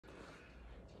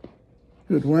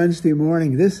Good Wednesday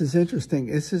morning. This is interesting.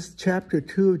 This is chapter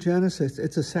 2 of Genesis.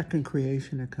 It's a second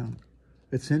creation account.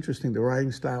 It's interesting. The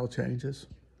writing style changes.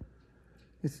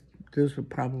 Those were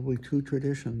probably two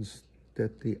traditions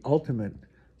that the ultimate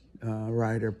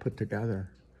writer put together.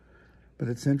 But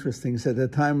it's interesting. He said, at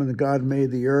the time when God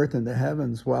made the earth and the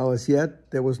heavens, while as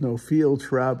yet there was no field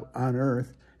shrub on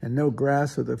earth and no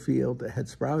grass of the field that had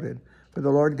sprouted, for the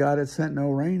Lord God had sent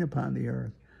no rain upon the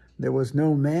earth. There was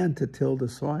no man to till the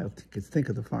soil. You could think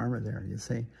of the farmer there, you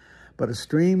see. But a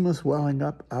stream was welling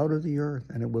up out of the earth,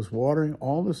 and it was watering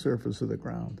all the surface of the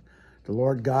ground. The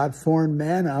Lord God formed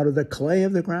man out of the clay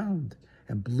of the ground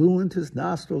and blew into his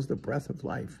nostrils the breath of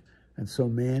life. And so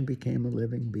man became a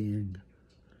living being.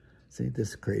 See,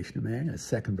 this creation of man, a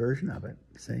second version of it,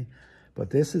 see.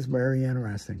 But this is very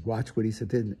interesting. Watch what he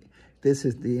said. This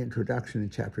is the introduction in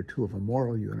chapter 2 of a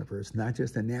moral universe, not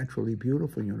just a naturally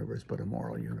beautiful universe, but a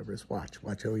moral universe. Watch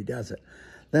how he does it.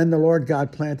 Then the Lord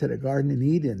God planted a garden in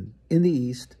Eden in the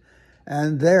east,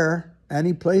 and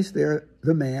he placed there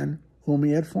the man whom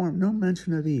he had formed. No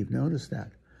mention of Eve, notice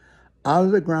that. Out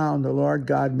of the ground the Lord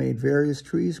God made various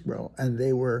trees grow, and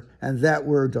that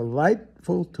were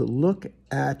delightful to look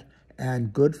at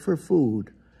and good for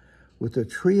food, with the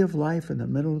tree of life in the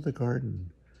middle of the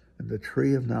garden, and the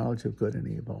tree of knowledge of good and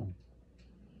evil.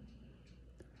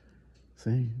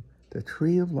 See, the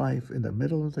tree of life in the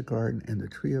middle of the garden and the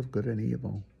tree of good and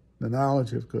evil, the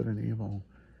knowledge of good and evil.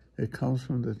 It comes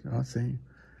from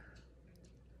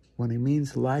when he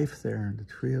means life there, the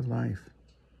tree of life,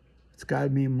 it's got to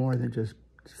mean more than just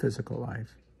physical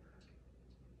life.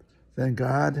 Then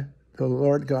the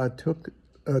Lord God took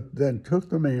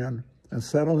the man and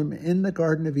settled him in the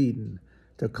Garden of Eden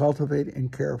to cultivate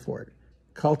and care for it.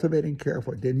 Cultivate and care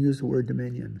for it. Didn't use the word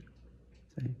dominion.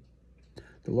 See?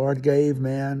 The Lord gave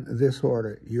man this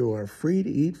order: you are free to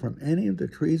eat from any of the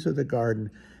trees of the garden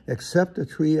except the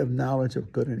tree of knowledge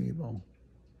of good and evil.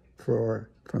 For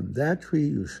from that tree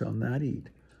you shall not eat.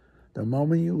 The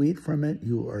moment you eat from it,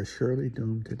 you are surely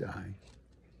doomed to die.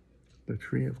 The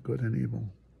tree of good and evil.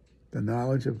 The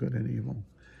knowledge of good and evil.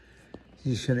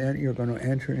 You're going to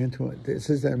enter into it. This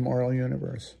is the moral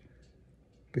universe.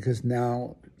 Because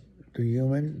now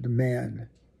the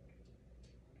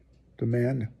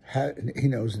man, he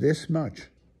knows this much.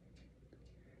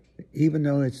 Even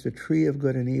though it's the tree of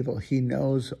good and evil, he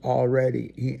knows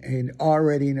already. He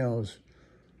already knows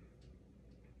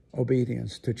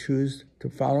obedience, to choose to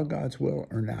follow God's will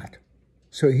or not.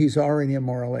 So he's already a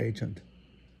moral agent.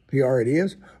 He already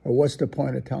is. Or what's the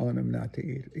point of telling him not to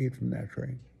eat from that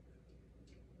tree?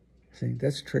 See,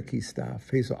 that's tricky stuff.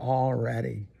 He's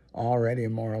already a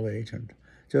moral agent,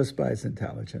 just by his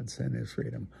intelligence and his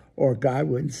freedom. Or God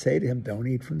wouldn't say to him, don't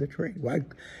eat from the tree. Why?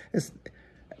 It's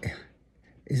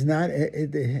not,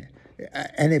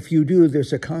 and if you do,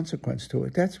 there's a consequence to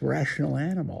it. That's rational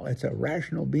animal. It's a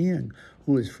rational being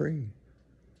who is free.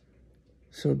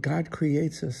 So God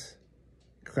creates us.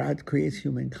 God creates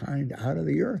humankind out of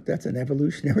the earth. That's an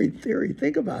evolutionary theory.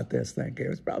 Think about this thing. It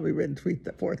was probably written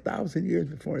 4,000 years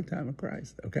before the time of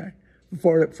Christ, okay?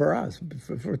 For us,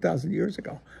 4,000 years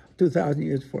ago, 2,000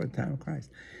 years before the time of Christ.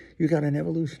 You got an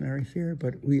evolutionary theory,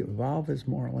 but we evolve as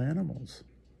moral animals.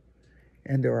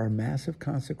 And there are massive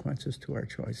consequences to our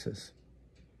choices.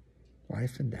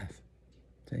 Life and death,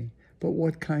 see? But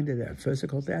what kind of death?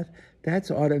 Physical death? That's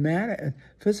automatic.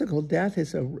 Physical death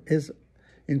is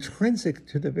intrinsic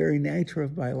to the very nature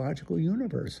of biological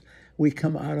universe. We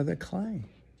come out of the clay.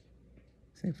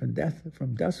 See, from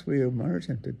dust we emerge,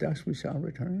 and to dust we shall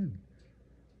return.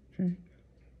 See?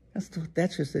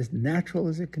 That's just as natural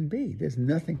as it can be. There's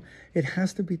nothing. It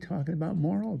has to be talking about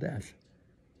moral death.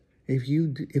 If you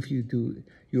do,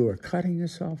 you are cutting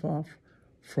yourself off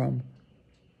from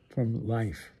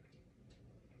life,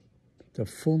 the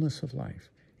fullness of life.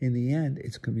 In the end,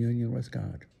 it's communion with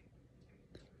God.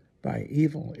 By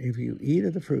evil, if you eat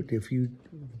of the fruit, if you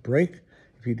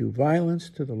do violence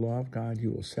to the law of God,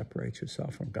 you will separate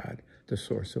yourself from God, the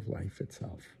source of life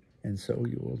itself, and so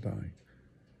you will die.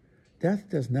 Death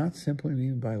does not simply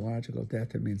mean biological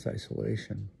death, it means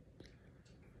isolation.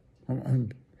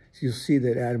 You'll see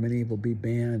that Adam and Eve will be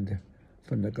banned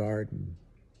from the garden.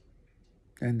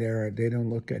 And they don't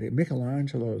look at it.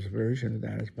 Michelangelo's version of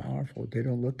that is powerful. They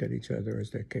don't look at each other as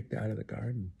they're kicked out of the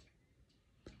garden.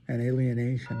 And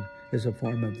alienation is a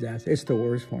form of death. It's the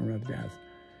worst form of death.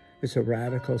 It's a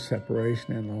radical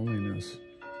separation and loneliness.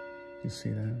 You see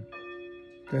that?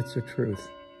 That's the truth.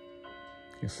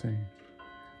 You see?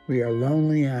 We are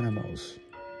lonely animals.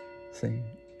 See?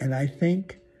 And I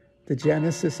think the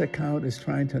Genesis account is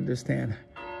trying to understand,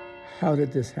 how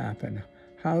did this happen?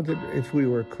 If we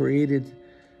were created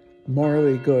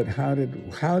morally good. How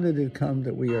did it come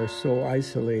that we are so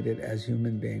isolated as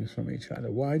human beings from each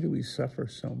other? Why do we suffer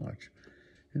so much?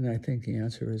 And I think the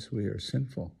answer is we are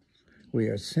sinful. We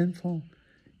are sinful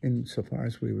insofar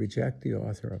as we reject the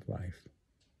author of life.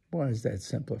 Boy, is that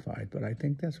simplified, but I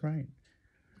think that's right.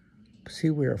 See,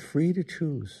 we are free to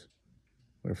choose.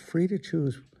 We're free to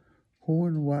choose who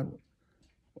and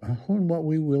what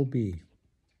we will be.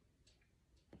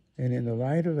 And in the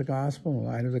light of the gospel, in the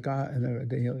light of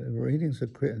the readings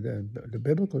of the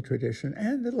biblical tradition,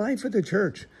 and the life of the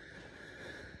church,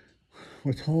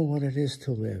 we're told what it is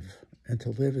to live. And to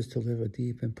live is to live a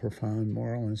deep and profound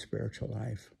moral and spiritual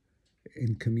life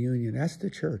in communion. That's the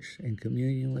church, in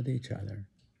communion with each other.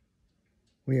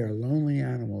 We are lonely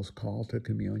animals called to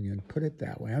communion. Put it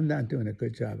that way. I'm not doing a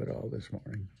good job at all this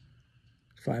morning.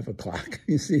 5 o'clock.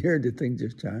 You see here, the thing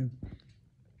just chimed.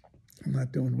 I'm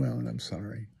not doing well, and I'm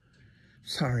sorry.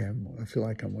 Sorry, I feel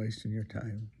like I'm wasting your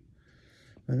time.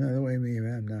 Another way, maybe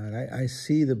I'm not. I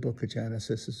see the book of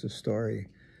Genesis as a story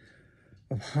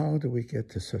of how do we get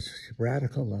to such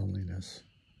radical loneliness.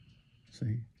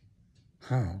 See?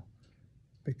 How?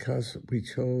 Because we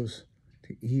chose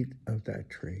to eat of that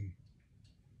tree,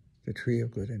 the tree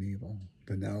of good and evil,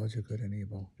 the knowledge of good and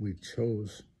evil. We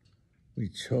chose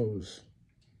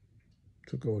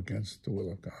to go against the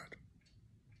will of God.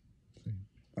 See?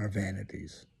 Our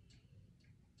vanities.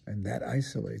 And that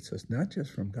isolates us, not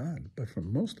just from God, but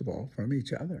from, most of all, from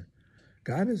each other.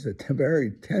 God is a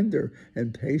very tender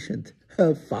and patient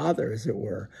father, as it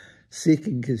were,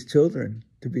 seeking his children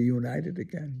to be united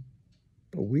again.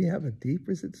 But we have a deep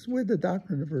resistance. This is where the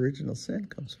doctrine of original sin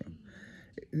comes from.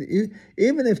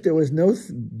 Even if there was no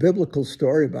biblical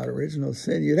story about original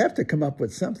sin, you'd have to come up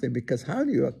with something, because how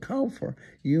do you account for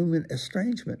human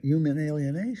estrangement, human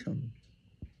alienation?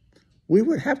 We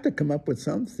would have to come up with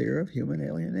some theory of human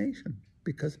alienation,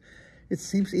 because it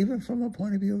seems, even from a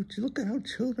point of view, look at how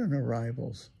children are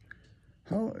rivals.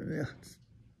 How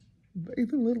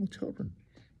even little children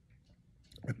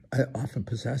are often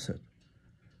possessive,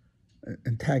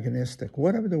 antagonistic,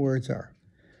 whatever the words are.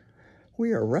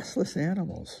 We are restless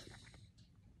animals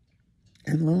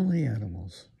and lonely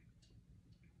animals.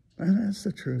 And that's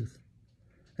the truth.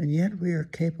 And yet we are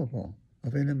capable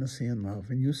of intimacy and love.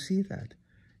 And you see that.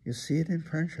 You see it in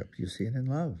friendship. You see it in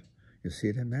love. You see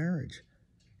it in marriage.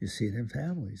 You see it in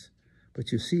families.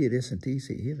 But you see it isn't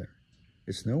easy either.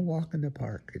 It's no walk in the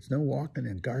park. It's no walk in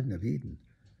the Garden of Eden.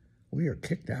 We are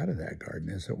kicked out of that garden,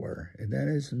 as it were. And that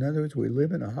is, in other words, we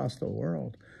live in a hostile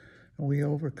world. And we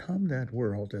overcome that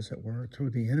world, as it were,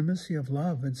 through the intimacy of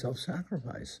love and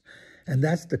self-sacrifice. And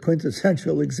that's the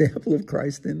quintessential example of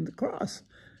Christ in the cross,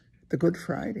 the Good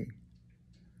Friday.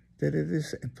 That it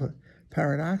is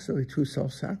paradoxically through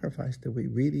self-sacrifice that we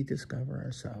really discover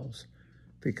ourselves,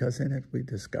 because in it we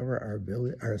discover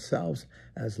ourselves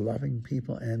as loving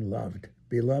people and loved,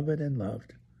 beloved and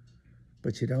loved.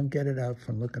 But you don't get it out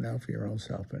from looking out for your own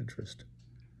self-interest.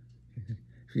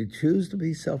 If you choose to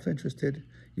be self-interested,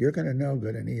 you're going to know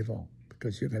good and evil,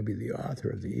 because you're going to be the author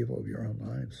of the evil of your own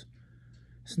lives.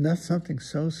 It's not something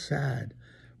so sad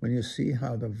when you see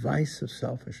how the vice of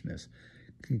selfishness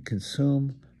can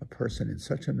consume a person in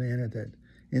such a manner that,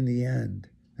 in the end,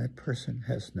 that person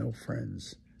has no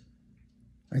friends.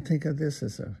 I think of this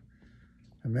as I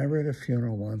remember at a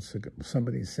funeral once,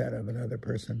 somebody said of another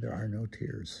person, there are no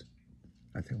tears.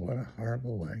 I think, what a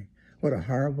horrible way. What a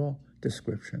horrible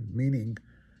description, meaning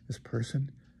this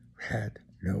person had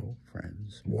no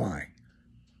friends. Why?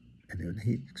 And then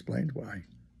he explained why.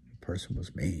 The person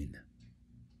was mean.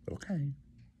 Okay,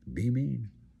 be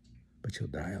mean, but you'll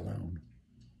die alone.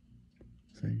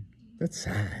 See? That's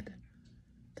sad.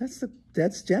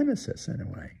 That's Genesis in a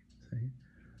way. See?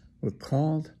 We're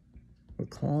called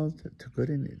to good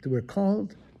and we're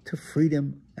called to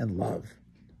freedom and love.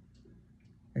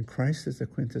 And Christ is the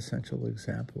quintessential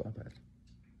example of it.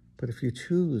 But if you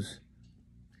choose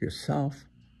yourself,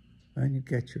 then you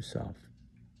get yourself.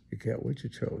 You get what you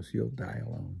chose. You'll die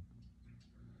alone.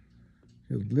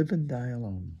 You'll live and die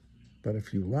alone. But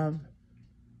if you love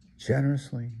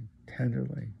generously,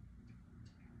 tenderly,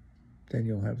 then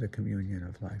you'll have the communion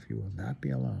of life. You will not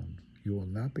be alone. You will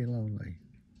not be lonely.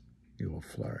 You will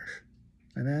flourish.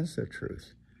 And that's the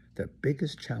truth. The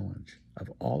biggest challenge of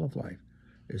all of life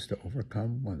is to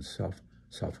overcome one's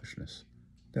selfishness.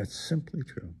 That's simply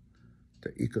true. The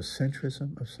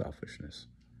egocentrism of selfishness.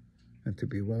 And to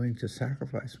be willing to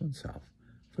sacrifice oneself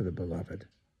for the beloved.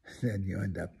 Then you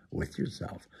end up with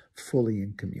yourself, fully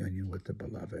in communion with the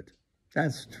beloved.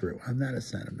 That's true. I'm not a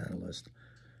sentimentalist.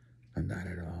 I'm not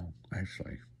at all,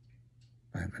 actually.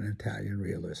 I'm an Italian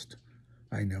realist.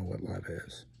 I know what love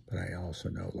is, but I also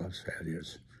know love's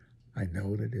failures. I know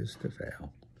what it is to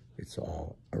fail. It's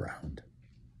all around.